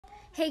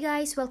Hey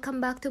guys, welcome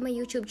back to my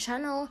YouTube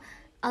channel.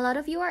 A lot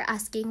of you are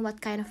asking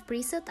what kind of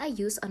preset I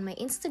use on my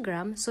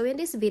Instagram, so in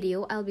this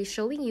video, I'll be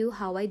showing you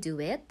how I do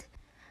it.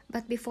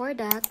 But before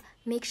that,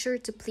 make sure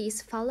to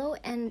please follow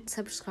and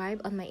subscribe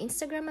on my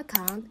Instagram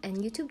account and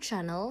YouTube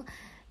channel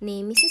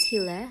named Mrs.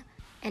 Hile.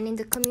 And in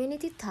the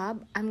community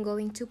tab, I'm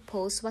going to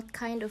post what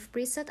kind of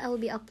preset I will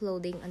be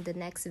uploading on the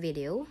next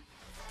video.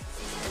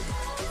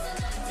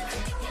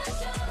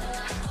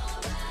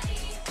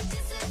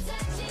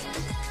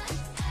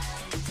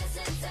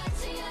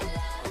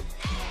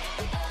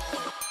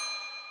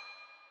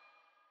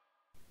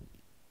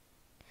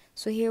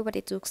 So here what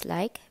it looks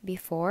like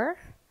before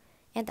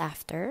and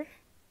after.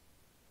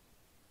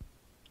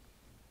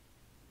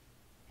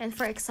 And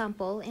for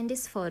example, in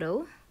this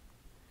photo,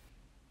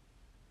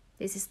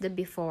 this is the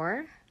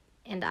before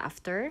and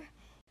after.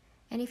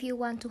 And if you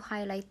want to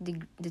highlight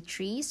the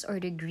trees or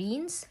the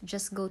greens,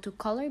 just go to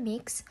color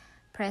mix,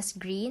 press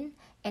green,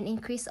 and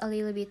increase a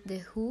little bit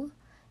the hue,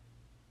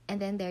 and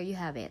then there you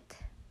have it.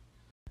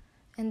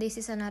 And this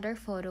is another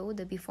photo,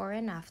 the before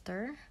and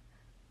after.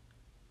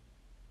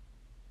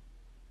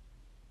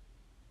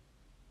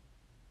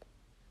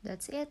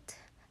 That's it.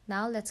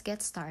 Now let's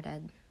get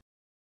started.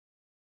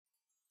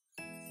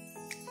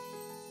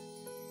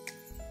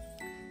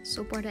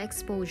 So for the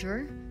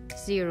exposure,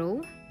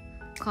 0,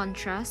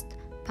 contrast,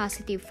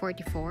 positive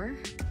 44,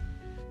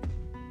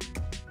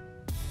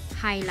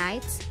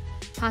 highlights,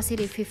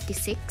 positive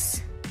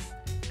 56,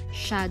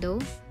 shadow,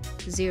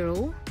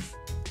 0,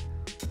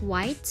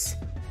 whites,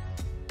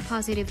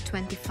 positive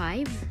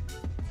 25,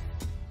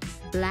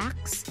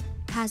 blacks,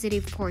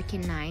 positive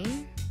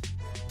 49.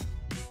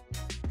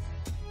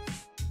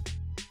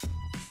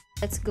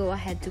 Let's go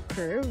ahead to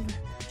curve.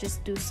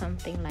 Just do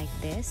something like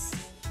this.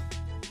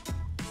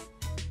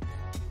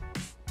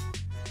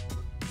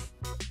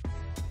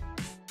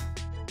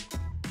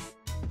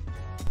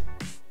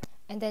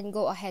 And then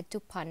go ahead to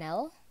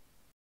panel.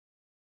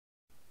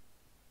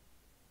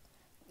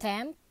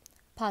 Temp,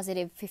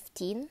 positive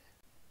 15.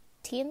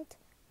 Tint,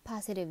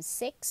 positive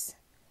 6.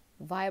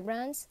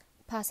 Vibrance,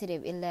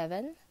 positive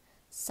 11.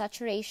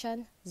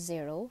 Saturation,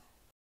 0.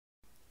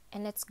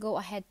 And let's go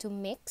ahead to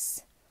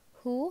mix.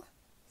 Hue,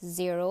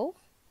 0.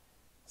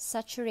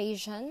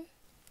 Saturation,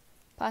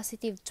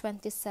 positive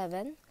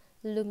 27.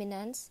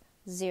 Luminance,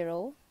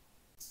 0.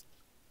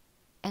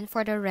 And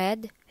for the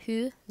red,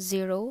 hue,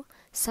 0.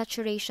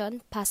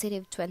 Saturation,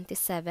 positive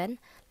 27.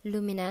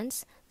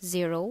 Luminance,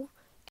 0.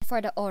 And for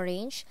the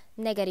orange,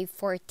 negative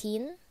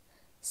 14.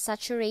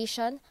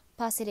 Saturation,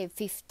 positive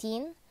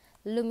 15.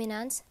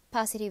 Luminance,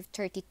 positive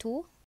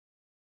 32.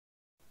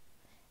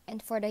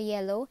 And for the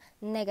yellow,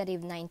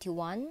 negative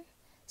 91.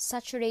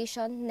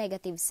 Saturation,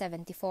 negative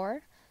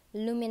 74.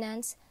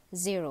 Luminance,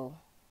 0.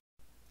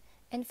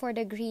 And for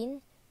the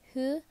green,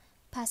 hue,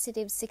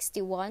 positive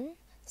 61.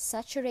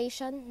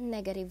 Saturation,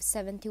 negative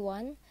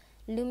 71.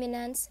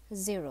 Luminance,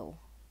 0.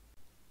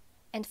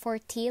 And for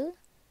teal,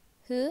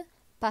 hue,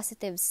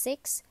 positive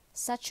 6.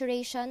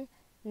 Saturation,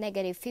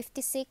 negative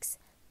 56.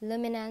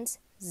 Luminance,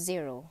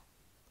 0.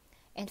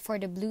 And for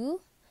the blue,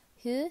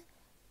 hue,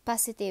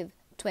 positive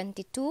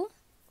 22.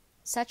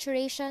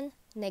 Saturation,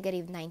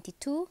 negative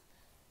 92.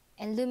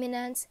 And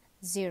luminance,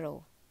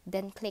 0.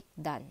 Then click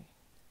done.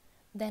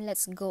 Then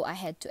let's go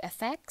ahead to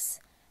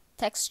effects,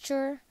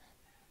 texture,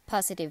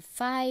 positive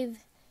 5,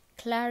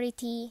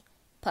 clarity,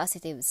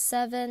 positive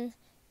 7,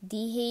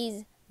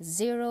 dehaze,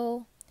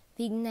 0,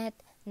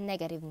 vignette,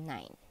 negative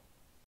 9.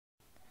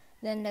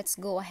 Then let's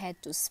go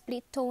ahead to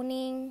split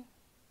toning,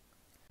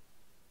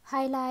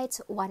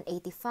 highlights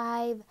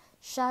 185,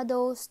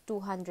 shadows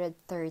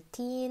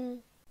 213.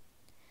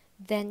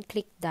 Then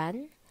click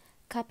done,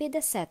 copy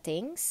the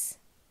settings,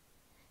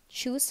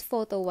 choose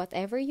photo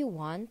whatever you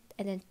want,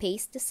 and then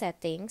paste the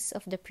settings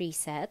of the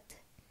preset.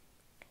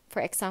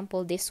 For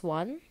example, this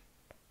one,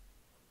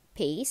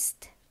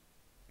 paste.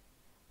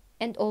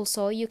 And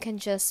also, you can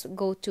just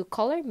go to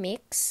color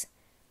mix,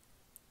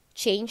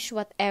 change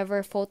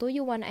whatever photo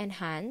you want to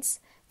enhance.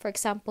 For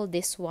example,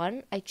 this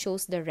one, I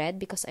chose the red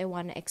because I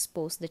want to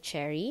expose the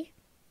cherry.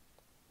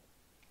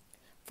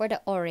 For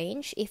the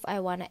orange, if I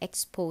want to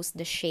expose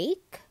the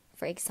shake,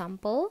 for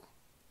example,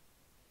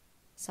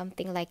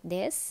 something like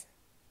this.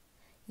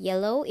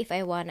 Yellow, if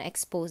I want to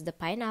expose the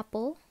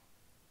pineapple.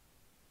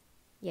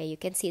 Yeah, you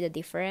can see the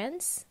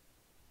difference.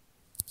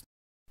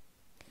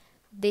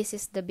 This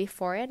is the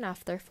before and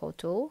after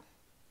photo.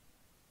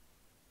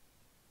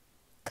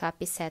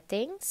 Copy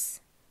settings,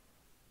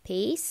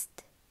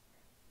 paste.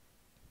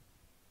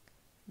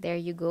 There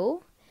you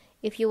go.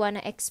 If you want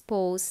to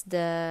expose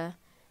the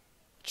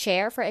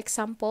chair, for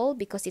example,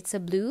 because it's a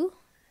blue,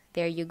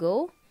 there you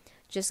go.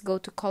 Just go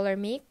to color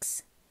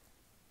mix,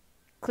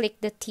 click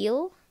the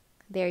teal.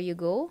 There you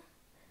go.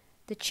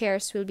 The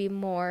chairs will be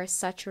more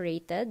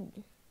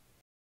saturated.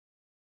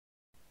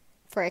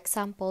 For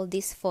example,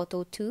 this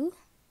photo too.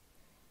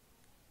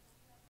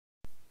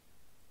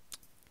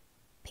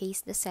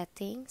 Paste the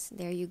settings.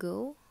 There you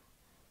go.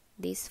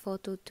 This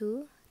photo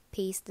too.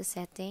 Paste the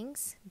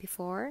settings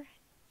before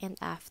and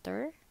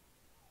after.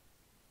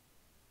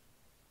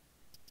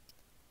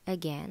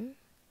 again,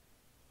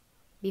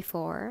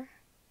 before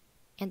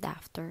and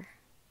after.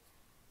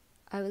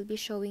 I will be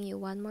showing you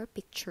one more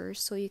picture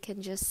so you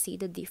can just see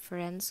the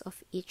difference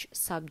of each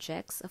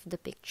subjects of the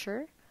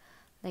picture.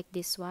 Like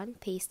this one,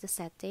 paste the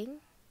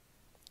setting.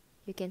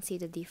 You can see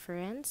the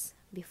difference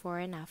before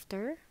and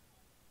after.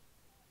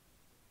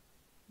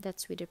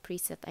 That's with the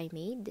preset I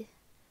made,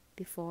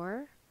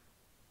 before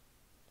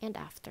and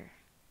after.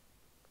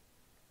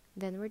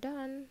 Then we're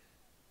done.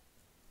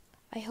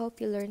 I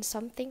hope you learned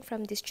something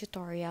from this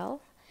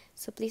tutorial.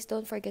 So please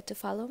don't forget to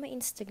follow my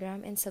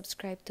Instagram and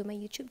subscribe to my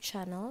YouTube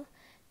channel.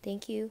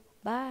 Thank you.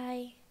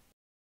 Bye.